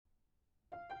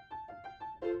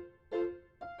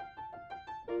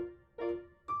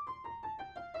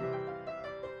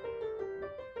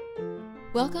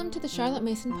Welcome to the Charlotte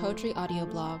Mason Poetry audio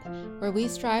blog, where we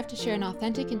strive to share an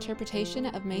authentic interpretation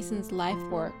of Mason's life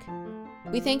work.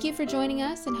 We thank you for joining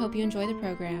us and hope you enjoy the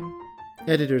program.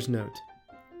 Editor's note.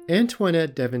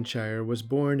 Antoinette Devonshire was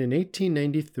born in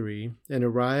 1893 and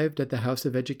arrived at the House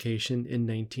of Education in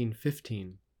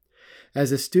 1915.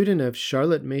 As a student of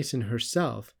Charlotte Mason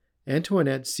herself,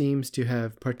 Antoinette seems to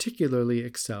have particularly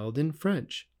excelled in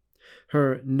French.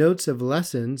 Her Notes of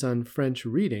Lessons on French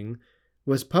Reading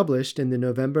was published in the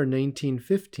November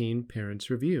 1915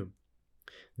 Parents' Review.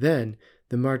 Then,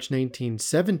 the March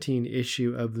 1917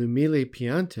 issue of L'Umile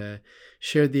Piante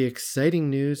shared the exciting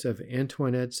news of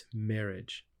Antoinette's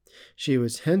marriage. She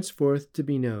was henceforth to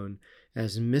be known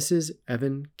as Mrs.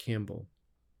 Evan Campbell.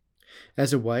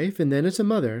 As a wife and then as a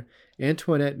mother,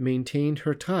 Antoinette maintained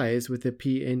her ties with the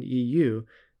PNEU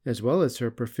as well as her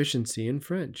proficiency in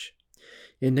French.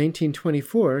 In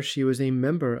 1924, she was a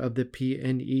member of the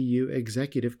PNEU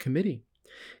Executive Committee,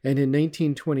 and in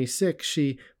 1926,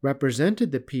 she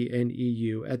represented the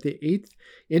PNEU at the 8th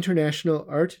International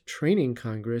Art Training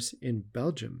Congress in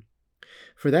Belgium.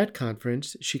 For that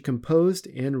conference, she composed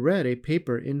and read a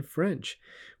paper in French,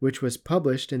 which was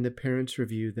published in the Parents'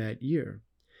 Review that year.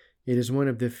 It is one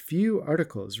of the few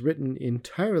articles written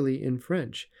entirely in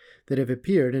French that have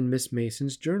appeared in Miss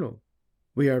Mason's journal.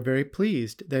 We are very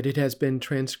pleased that it has been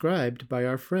transcribed by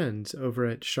our friends over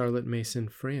at Charlotte Mason,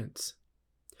 France.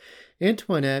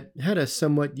 Antoinette had a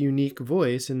somewhat unique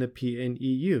voice in the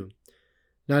PNEU.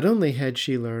 Not only had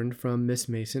she learned from Miss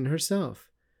Mason herself,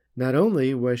 not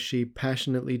only was she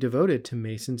passionately devoted to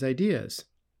Mason's ideas,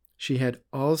 she had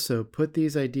also put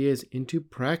these ideas into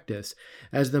practice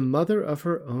as the mother of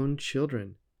her own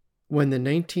children. When the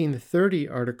 1930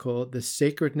 article, The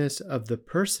Sacredness of the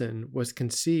Person, was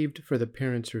conceived for the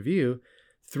Parents' Review,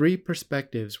 3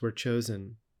 perspectives were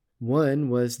chosen. One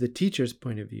was the teacher's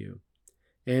point of view.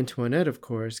 Antoinette, of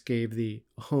course, gave the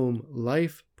home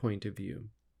life point of view.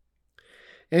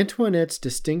 Antoinette's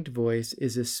distinct voice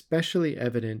is especially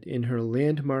evident in her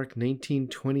landmark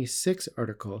 1926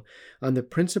 article on the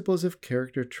principles of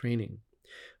character training.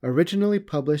 Originally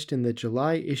published in the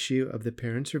July issue of the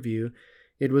Parents' Review,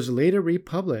 it was later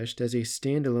republished as a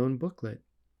standalone booklet.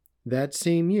 That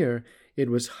same year, it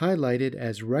was highlighted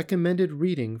as recommended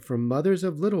reading for mothers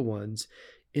of little ones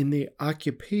in the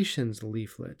Occupations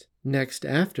leaflet, next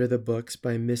after the books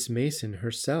by Miss Mason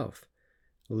herself.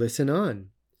 Listen on,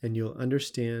 and you'll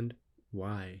understand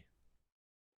why.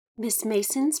 Miss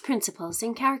Mason's Principles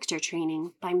in Character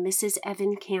Training by Mrs.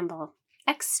 Evan Campbell,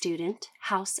 ex-student,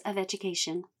 House of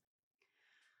Education.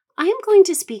 I am going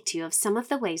to speak to you of some of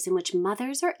the ways in which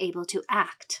mothers are able to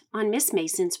act on Miss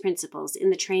Mason's principles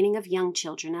in the training of young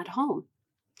children at home.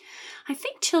 I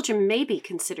think children may be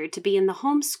considered to be in the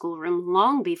home schoolroom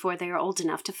long before they are old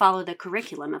enough to follow the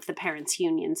curriculum of the Parents'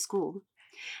 Union School.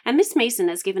 And Miss Mason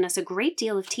has given us a great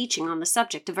deal of teaching on the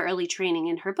subject of early training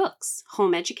in her books,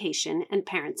 Home Education and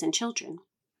Parents and Children.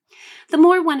 The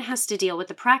more one has to deal with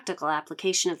the practical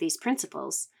application of these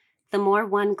principles, the more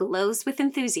one glows with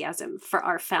enthusiasm for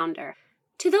our founder.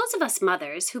 To those of us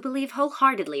mothers who believe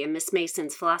wholeheartedly in Miss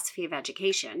Mason's philosophy of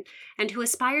education and who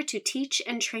aspire to teach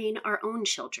and train our own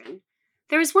children,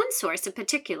 there is one source of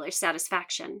particular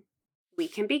satisfaction. We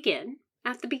can begin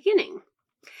at the beginning.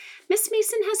 Miss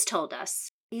Mason has told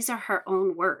us, these are her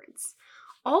own words,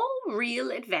 all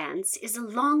real advance is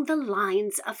along the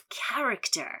lines of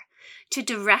character. To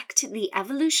direct the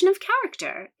evolution of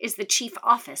character is the chief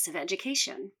office of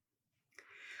education.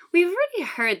 We've already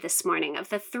heard this morning of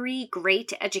the 3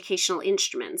 great educational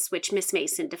instruments which Miss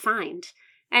Mason defined,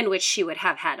 and which she would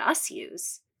have had us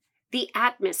use: the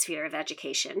atmosphere of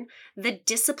education, the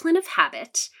discipline of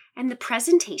habit, and the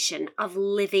presentation of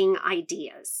living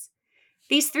ideas.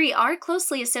 These 3 are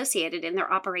closely associated in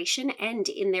their operation and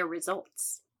in their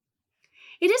results.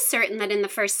 It is certain that in the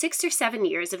first 6 or 7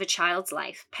 years of a child's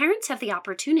life, parents have the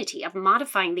opportunity of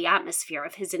modifying the atmosphere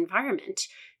of his environment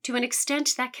to an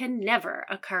extent that can never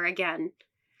occur again.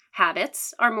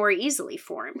 Habits are more easily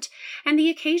formed, and the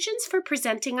occasions for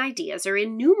presenting ideas are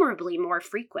innumerably more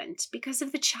frequent because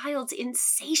of the child's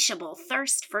insatiable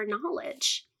thirst for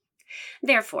knowledge.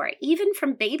 Therefore, even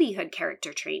from babyhood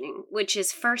character training, which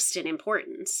is first in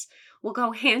importance, will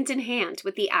go hand in hand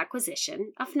with the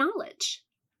acquisition of knowledge.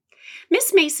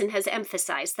 Miss Mason has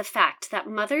emphasized the fact that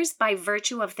mothers, by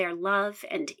virtue of their love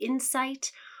and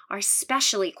insight, are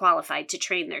specially qualified to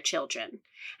train their children,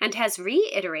 and has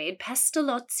reiterated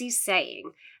Pestalozzi's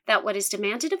saying that what is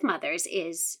demanded of mothers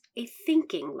is a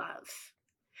thinking love.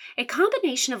 A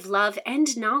combination of love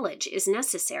and knowledge is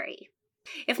necessary.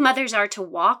 If mothers are to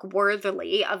walk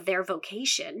worthily of their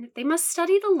vocation, they must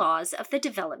study the laws of the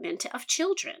development of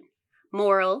children.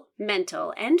 moral,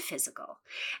 mental, and physical.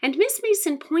 And Miss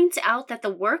Mason points out that the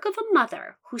work of a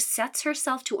mother who sets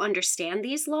herself to understand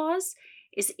these laws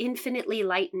is infinitely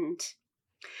lightened.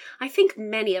 I think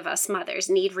many of us mothers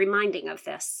need reminding of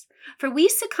this, for we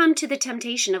succumb to the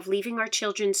temptation of leaving our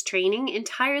children's training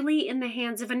entirely in the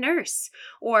hands of a nurse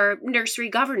or nursery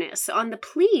governess on the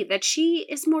plea that she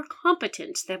is more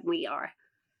competent than we are.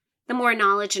 The more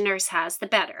knowledge a nurse has, the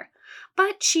better,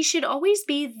 but she should always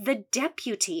be the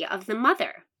deputy of the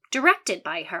mother, directed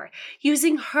by her,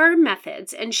 using her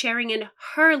methods and sharing in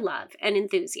her love and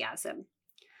enthusiasm.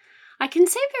 I can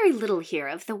say very little here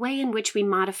of the way in which we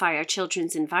modify our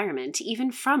children's environment,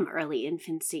 even from early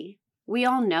infancy. We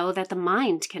all know that the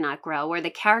mind cannot grow or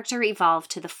the character evolve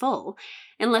to the full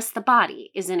unless the body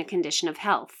is in a condition of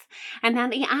health, and that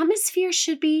the atmosphere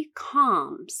should be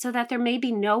calm so that there may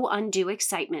be no undue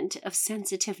excitement of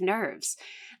sensitive nerves,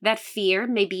 that fear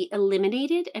may be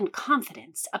eliminated and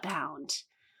confidence abound.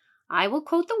 I will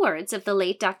quote the words of the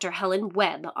late Dr. Helen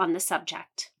Webb on the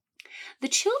subject. The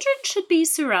children should be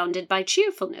surrounded by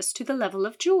cheerfulness to the level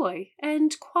of joy,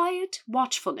 and quiet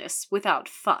watchfulness without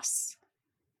fuss.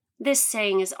 This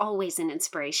saying is always an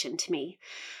inspiration to me.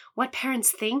 What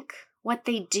parents think, what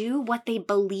they do, what they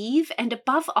believe, and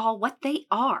above all, what they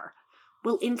are,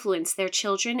 will influence their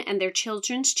children and their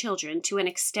children's children to an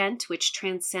extent which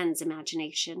transcends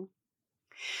imagination.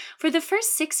 For the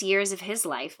first 6 years of his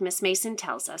life, Miss Mason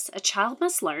tells us, a child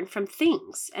must learn from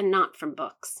things and not from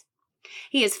books.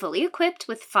 He is fully equipped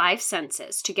with 5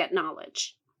 senses to get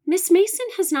knowledge. Miss Mason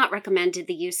has not recommended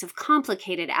the use of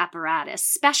complicated apparatus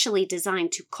specially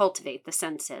designed to cultivate the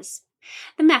senses.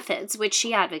 The methods which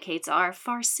she advocates are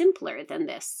far simpler than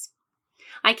this.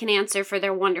 I can answer for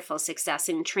their wonderful success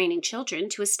in training children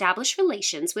to establish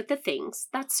relations with the things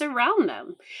that surround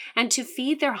them, and to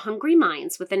feed their hungry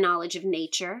minds with the knowledge of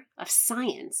nature, of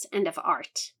science, and of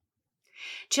art.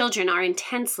 Children are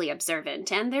intensely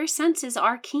observant, and their senses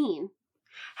are keen.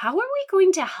 How are we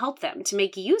going to help them to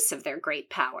make use of their great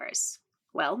powers?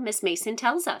 Well, Miss Mason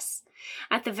tells us.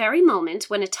 At the very moment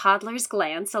when a toddler's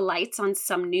glance alights on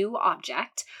some new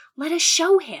object, let us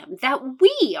show him that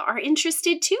we are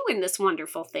interested too in this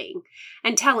wonderful thing,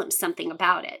 and tell him something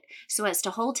about it, so as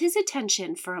to hold his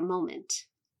attention for a moment.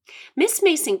 Miss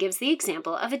Mason gives the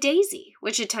example of a daisy,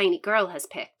 which a tiny girl has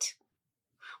picked.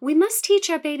 We must teach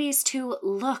our babies to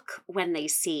look when they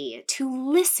see,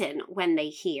 to listen when they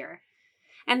hear.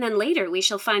 And then later we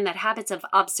shall find that habits of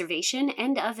observation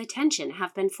and of attention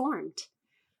have been formed.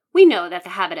 We know that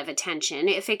the habit of attention,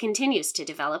 if it continues to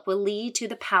develop, will lead to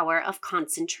the power of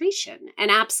concentration, an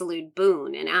absolute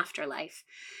boon in afterlife.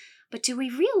 But do we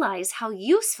realize how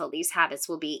useful these habits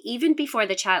will be even before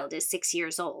the child is 6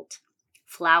 years old?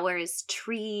 Flowers,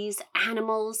 trees,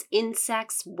 animals,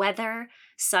 insects, weather,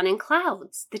 sun and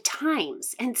clouds, the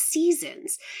times and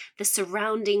seasons, the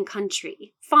surrounding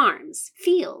country, farms,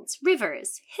 fields,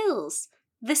 rivers, hills,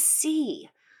 the sea.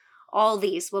 All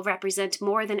these will represent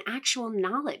more than actual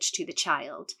knowledge to the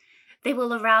child. They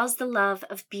will arouse the love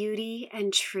of beauty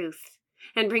and truth,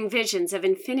 and bring visions of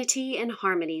infinity and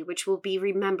harmony which will be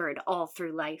remembered all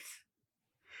through life.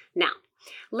 Now,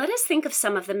 let us think of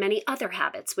some of the many other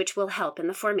habits which will help in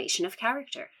the formation of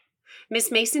character.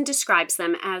 Miss Mason describes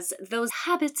them as those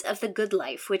habits of the good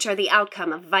life which are the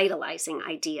outcome of vitalizing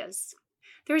ideas.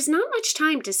 There is not much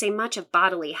time to say much of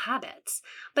bodily habits,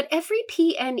 but every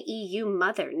PNEU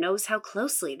mother knows how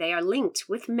closely they are linked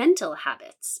with mental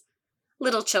habits.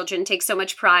 Little children take so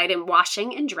much pride in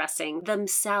washing and dressing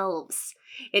themselves.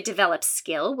 It develops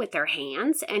skill with their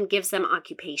hands and gives them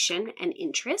occupation and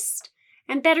interest,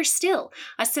 and better still,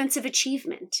 a sense of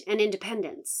achievement and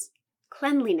independence.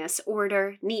 Cleanliness,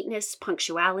 order, neatness,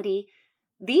 punctuality.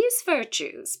 These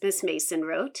virtues, Miss Mason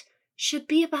wrote, should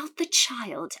be about the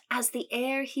child as the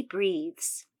air he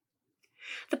breathes.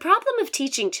 The problem of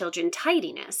teaching children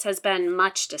tidiness has been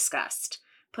much discussed.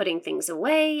 Putting things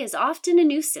away is often a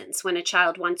nuisance when a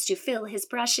child wants to fill his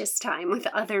precious time with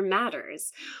other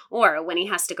matters, or when he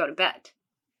has to go to bed.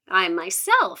 I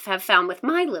myself have found with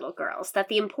my little girls that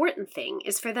the important thing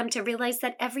is for them to realize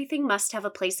that everything must have a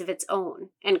place of its own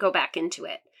and go back into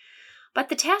it. But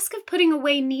the task of putting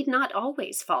away need not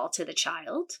always fall to the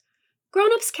child.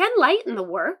 Grown-ups can lighten the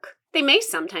work. They may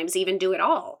sometimes even do it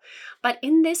all. But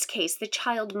in this case, the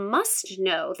child must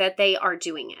know that they are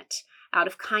doing it out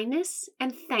of kindness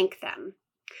and thank them.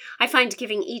 I find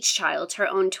giving each child her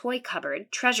own toy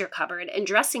cupboard, treasure cupboard, and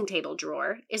dressing table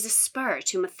drawer is a spur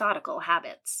to methodical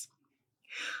habits.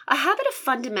 A habit of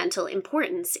fundamental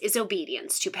importance is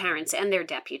obedience to parents and their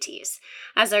deputies,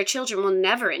 as our children will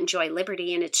never enjoy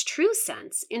liberty in its true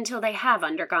sense until they have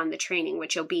undergone the training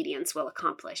which obedience will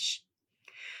accomplish.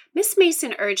 Miss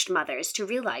Mason urged mothers to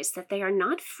realize that they are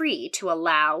not free to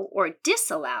allow or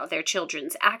disallow their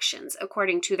children's actions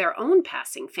according to their own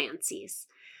passing fancies,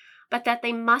 but that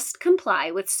they must comply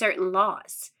with certain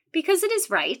laws, because it is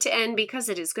right and because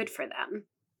it is good for them.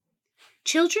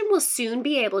 Children will soon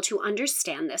be able to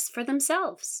understand this for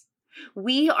themselves.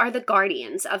 We are the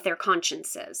guardians of their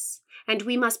consciences, and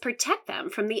we must protect them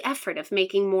from the effort of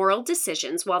making moral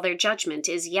decisions while their judgment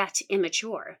is yet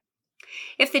immature.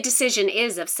 If the decision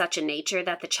is of such a nature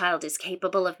that the child is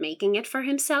capable of making it for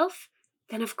himself,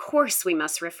 then of course we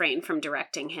must refrain from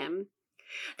directing him.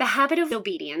 The habit of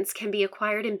obedience can be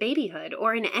acquired in babyhood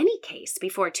or in any case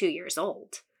before 2 years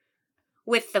old.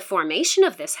 With the formation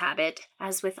of this habit,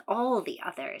 as with all the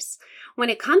others, when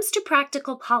it comes to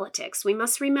practical politics, we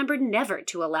must remember never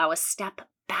to allow a step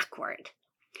backward.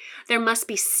 There must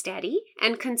be steady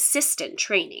and consistent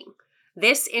training.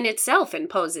 This in itself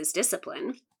imposes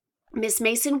discipline. Miss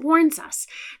Mason warns us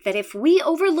that if we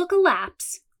overlook a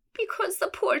lapse, because the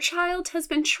poor child has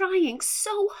been trying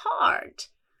so hard,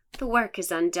 the work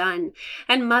is undone,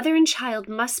 and mother and child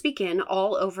must begin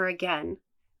all over again.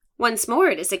 Once more,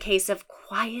 it is a case of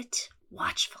quiet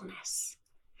watchfulness.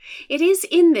 It is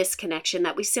in this connection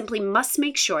that we simply must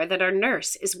make sure that our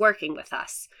nurse is working with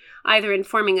us, either in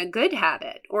forming a good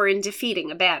habit or in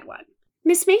defeating a bad one.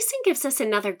 Miss Mason gives us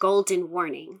another golden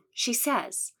warning. She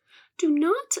says, "Do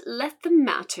not let the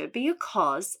matter be a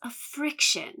cause of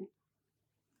friction."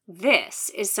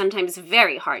 This is sometimes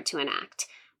very hard to enact,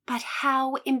 but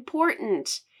how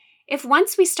important! If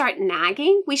once we start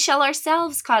nagging, we shall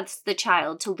ourselves cause the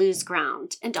child to lose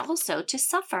ground and also to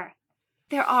suffer.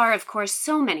 There are, of course,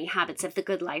 so many habits of the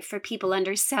good life for people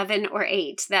under 7 or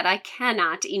 8 that I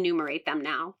cannot enumerate them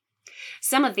now.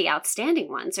 Some of the outstanding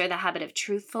ones are the habit of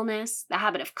truthfulness, the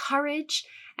habit of courage,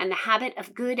 and the habit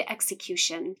of good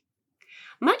execution.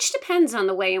 Much depends on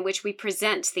the way in which we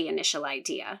present the initial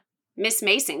idea. Miss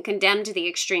Mason condemned the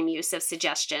extreme use of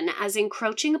suggestion as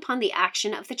encroaching upon the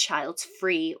action of the child's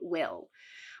free will.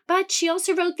 But she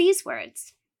also wrote these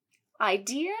words,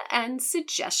 "Idea and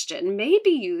suggestion may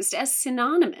be used as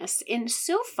synonymous in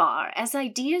so far as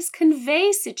ideas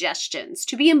convey suggestions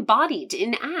to be embodied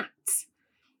in acts."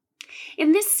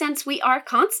 In this sense, we are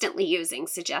constantly using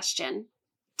suggestion.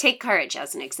 Take courage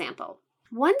as an example.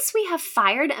 Once we have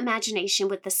fired imagination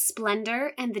with the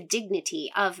splendor and the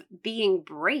dignity of being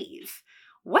brave,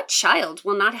 what child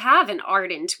will not have an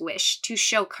ardent wish to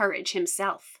show courage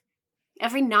himself?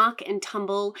 Every knock and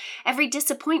tumble, every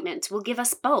disappointment will give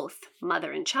us both,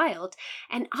 mother and child,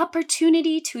 an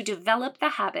opportunity to develop the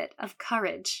habit of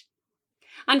courage.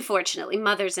 Unfortunately,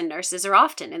 mothers and nurses are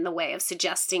often in the way of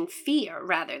suggesting fear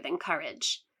rather than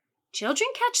courage. Children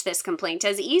catch this complaint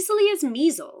as easily as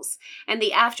measles, and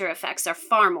the after effects are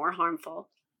far more harmful.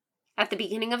 At the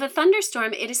beginning of a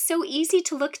thunderstorm, it is so easy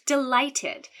to look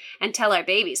delighted and tell our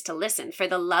babies to listen for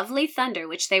the lovely thunder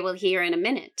which they will hear in a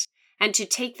minute, and to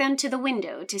take them to the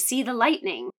window to see the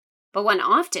lightning. But one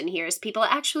often hears people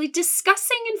actually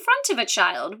discussing in front of a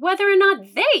child whether or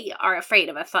not they are afraid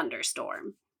of a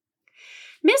thunderstorm.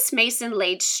 Miss Mason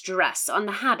laid stress on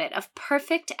the habit of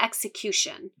perfect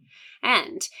execution,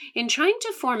 and in trying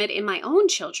to form it in my own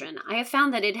children, I have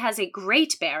found that it has a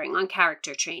great bearing on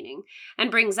character training and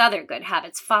brings other good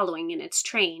habits following in its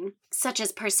train, such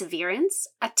as perseverance,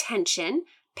 attention,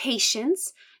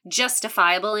 patience,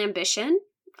 justifiable ambition,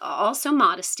 also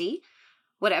modesty.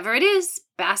 Whatever it is,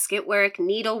 basket work,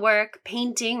 needlework,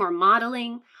 painting, or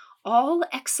modeling, all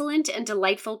excellent and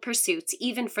delightful pursuits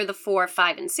even for the 4,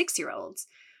 5, and 6-year-olds.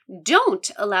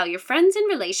 Don't allow your friends and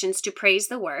relations to praise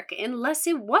the work unless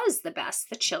it was the best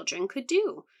the children could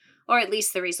do, or at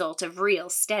least the result of real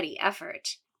steady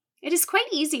effort. It is quite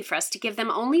easy for us to give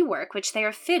them only work which they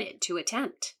are fitted to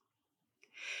attempt.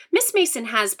 Miss Mason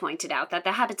has pointed out that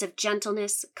the habits of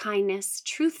gentleness, kindness,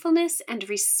 truthfulness, and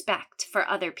respect for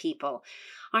other people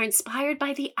are inspired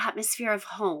by the atmosphere of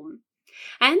home,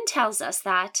 and tells us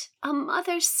that a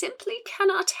mother simply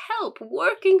cannot help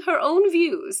working her own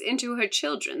views into her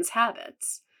children's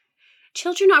habits.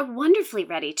 Children are wonderfully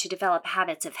ready to develop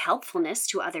habits of helpfulness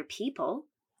to other people.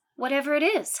 Whatever it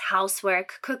is,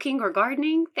 housework, cooking, or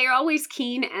gardening, they are always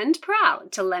keen and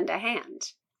proud to lend a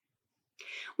hand.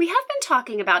 We have been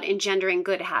talking about engendering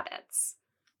good habits.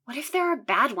 What if there are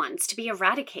bad ones to be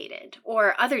eradicated,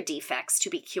 or other defects to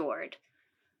be cured?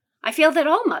 I feel that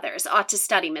all mothers ought to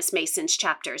study Miss Mason's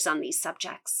chapters on these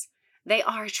subjects. They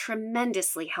are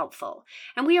tremendously helpful,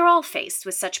 and we are all faced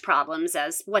with such problems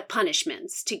as what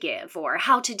punishments to give or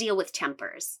how to deal with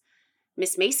tempers.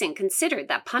 Miss Mason considered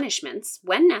that punishments,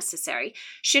 when necessary,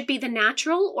 should be the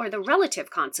natural or the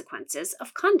relative consequences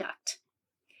of conduct.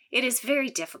 It is very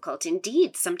difficult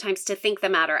indeed sometimes to think the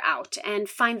matter out and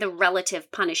find the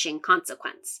relative punishing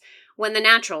consequence, when the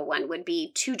natural one would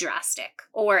be too drastic,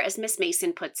 or, as Miss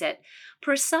Mason puts it,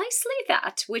 precisely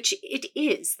that which it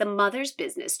is the mother's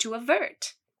business to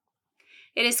avert.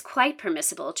 It is quite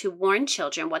permissible to warn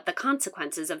children what the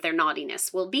consequences of their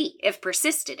naughtiness will be, if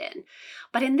persisted in,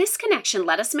 but in this connection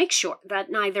let us make sure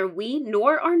that neither we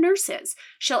nor our nurses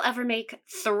shall ever make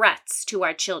threats to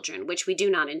our children which we do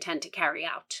not intend to carry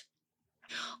out.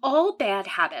 All bad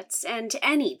habits and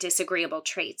any disagreeable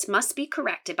traits must be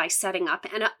corrected by setting up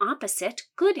an opposite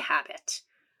good habit.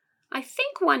 I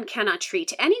think one cannot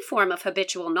treat any form of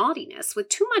habitual naughtiness with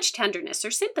too much tenderness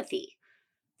or sympathy.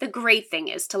 The great thing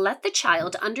is to let the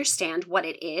child understand what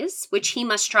it is which he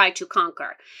must try to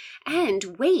conquer,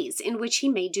 and ways in which he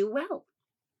may do well.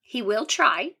 He will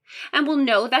try, and will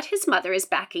know that his mother is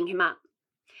backing him up.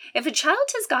 If a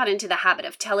child has got into the habit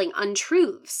of telling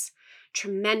untruths,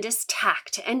 tremendous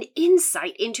tact and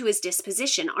insight into his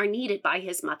disposition are needed by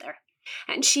his mother,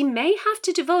 and she may have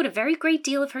to devote a very great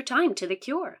deal of her time to the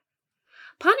cure.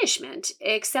 Punishment,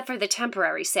 except for the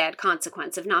temporary sad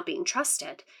consequence of not being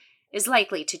trusted, is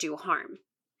likely to do harm.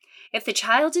 If the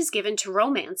child is given to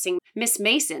romancing, Miss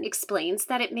Mason explains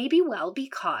that it may be well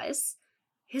because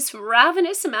his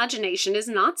ravenous imagination is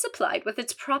not supplied with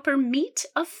its proper meat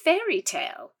of fairy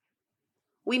tale.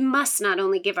 We must not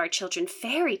only give our children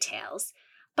fairy tales,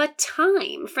 but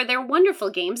time for their wonderful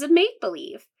games of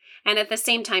make-believe, and at the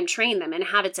same time train them in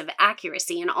habits of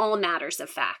accuracy in all matters of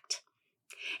fact.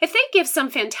 If they give some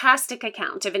fantastic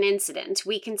account of an incident,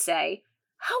 we can say,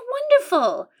 "How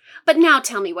wonderful! But now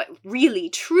tell me what really,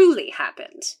 truly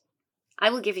happened." I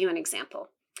will give you an example.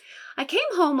 I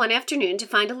came home one afternoon to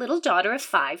find a little daughter of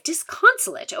 5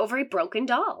 disconsolate over a broken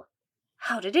doll.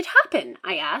 "How did it happen?"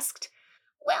 I asked.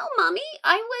 "Well, Mommy,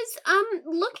 I was,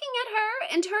 looking at her,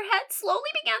 and her head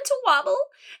slowly began to wobble,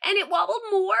 and it wobbled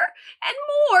more and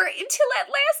more until at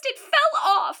last it fell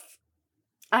off."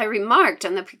 I remarked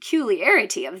on the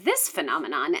peculiarity of this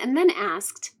phenomenon and then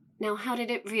asked, "Now, how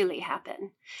did it really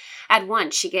happen?" At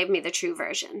once she gave me the true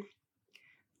version.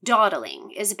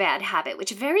 Dawdling is a bad habit which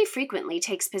very frequently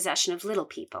takes possession of little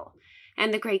people,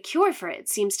 and the great cure for it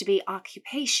seems to be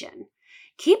occupation.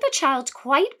 Keep a child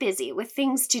quite busy with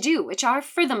things to do which are,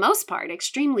 for the most part,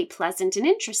 extremely pleasant and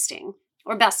interesting,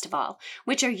 or best of all,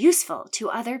 which are useful to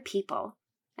other people,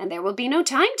 and there will be no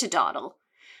time to dawdle.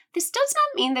 This does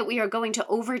not mean that we are going to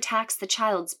overtax the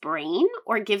child's brain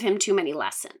or give him too many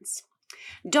lessons.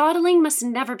 Dawdling must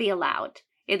never be allowed.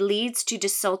 It leads to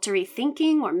desultory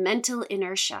thinking or mental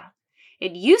inertia.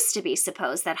 It used to be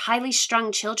supposed that highly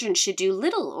strung children should do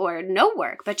little or no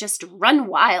work but just run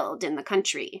wild in the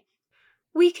country.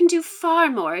 We can do far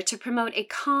more to promote a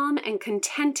calm and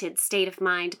contented state of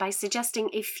mind by suggesting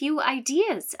a few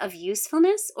ideas of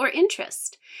usefulness or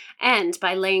interest, and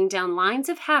by laying down lines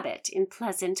of habit in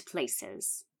pleasant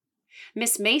places.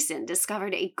 Miss Mason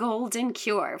discovered a golden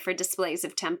cure for displays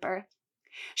of temper.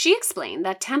 She explained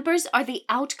that tempers are the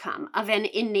outcome of an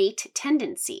innate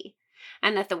tendency,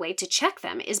 and that the way to check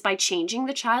them is by changing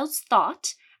the child's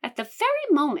thought at the very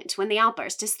moment when the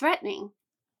outburst is threatening.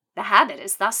 The habit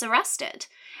is thus arrested.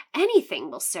 Anything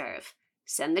will serve.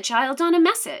 Send the child on a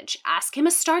message, ask him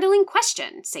a startling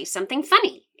question, say something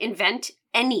funny, invent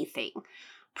anything.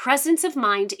 Presence of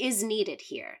mind is needed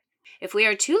here. If we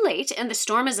are too late and the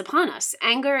storm is upon us,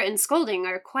 anger and scolding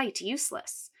are quite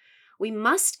useless. We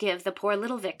must give the poor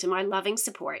little victim our loving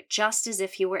support, just as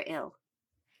if he were ill.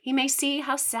 He may see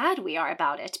how sad we are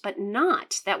about it, but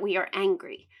not that we are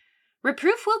angry.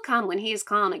 Reproof will come when he is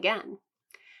calm again.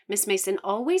 Miss Mason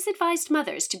always advised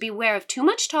mothers to beware of too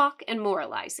much talk and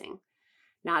moralizing.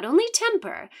 Not only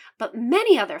temper, but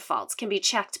many other faults can be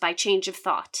checked by change of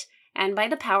thought, and by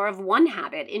the power of one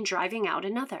habit in driving out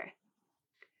another.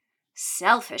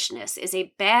 Selfishness is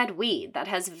a bad weed that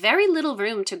has very little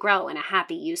room to grow in a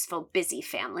happy, useful, busy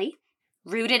family.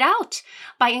 Root it out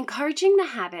by encouraging the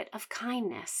habit of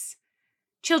kindness.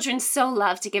 Children so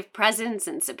love to give presents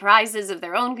and surprises of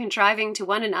their own contriving to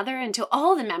one another and to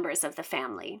all the members of the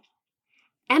family.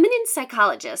 Eminent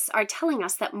psychologists are telling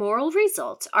us that moral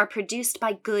results are produced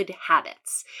by good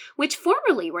habits, which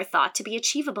formerly were thought to be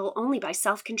achievable only by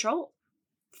self-control.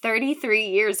 33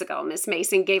 years ago, Miss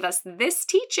Mason gave us this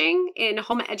teaching in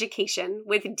home education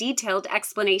with detailed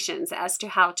explanations as to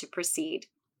how to proceed.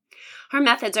 Her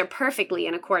methods are perfectly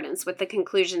in accordance with the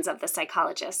conclusions of the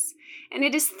psychologists, and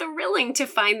it is thrilling to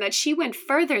find that she went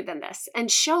further than this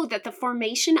and showed that the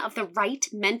formation of the right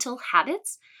mental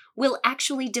habits will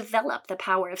actually develop the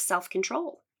power of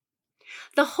self-control.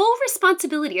 The whole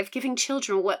responsibility of giving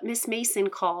children what Miss Mason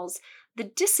calls the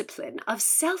discipline of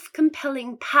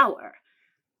self-compelling power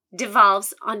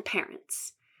devolves on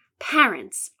parents.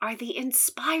 Parents are the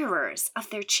inspirers of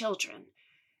their children.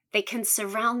 They can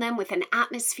surround them with an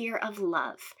atmosphere of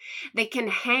love. They can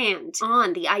hand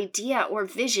on the idea or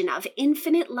vision of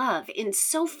infinite love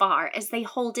insofar as they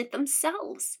hold it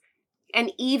themselves.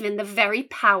 And even the very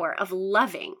power of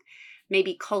loving may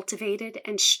be cultivated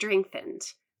and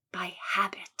strengthened by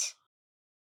habit.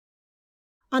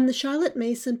 On the Charlotte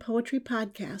Mason Poetry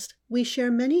Podcast, we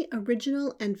share many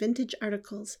original and vintage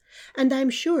articles, and I'm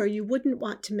sure you wouldn't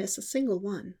want to miss a single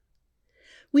one.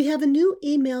 We have a new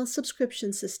email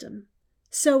subscription system,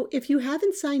 so if you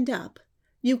haven't signed up,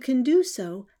 you can do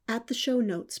so at the show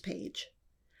notes page.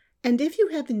 And if you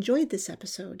have enjoyed this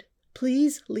episode,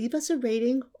 please leave us a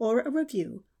rating or a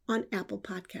review on Apple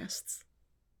Podcasts.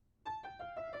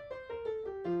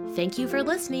 Thank you for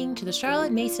listening to the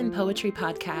Charlotte Mason Poetry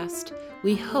Podcast.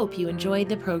 We hope you enjoyed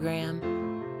the program.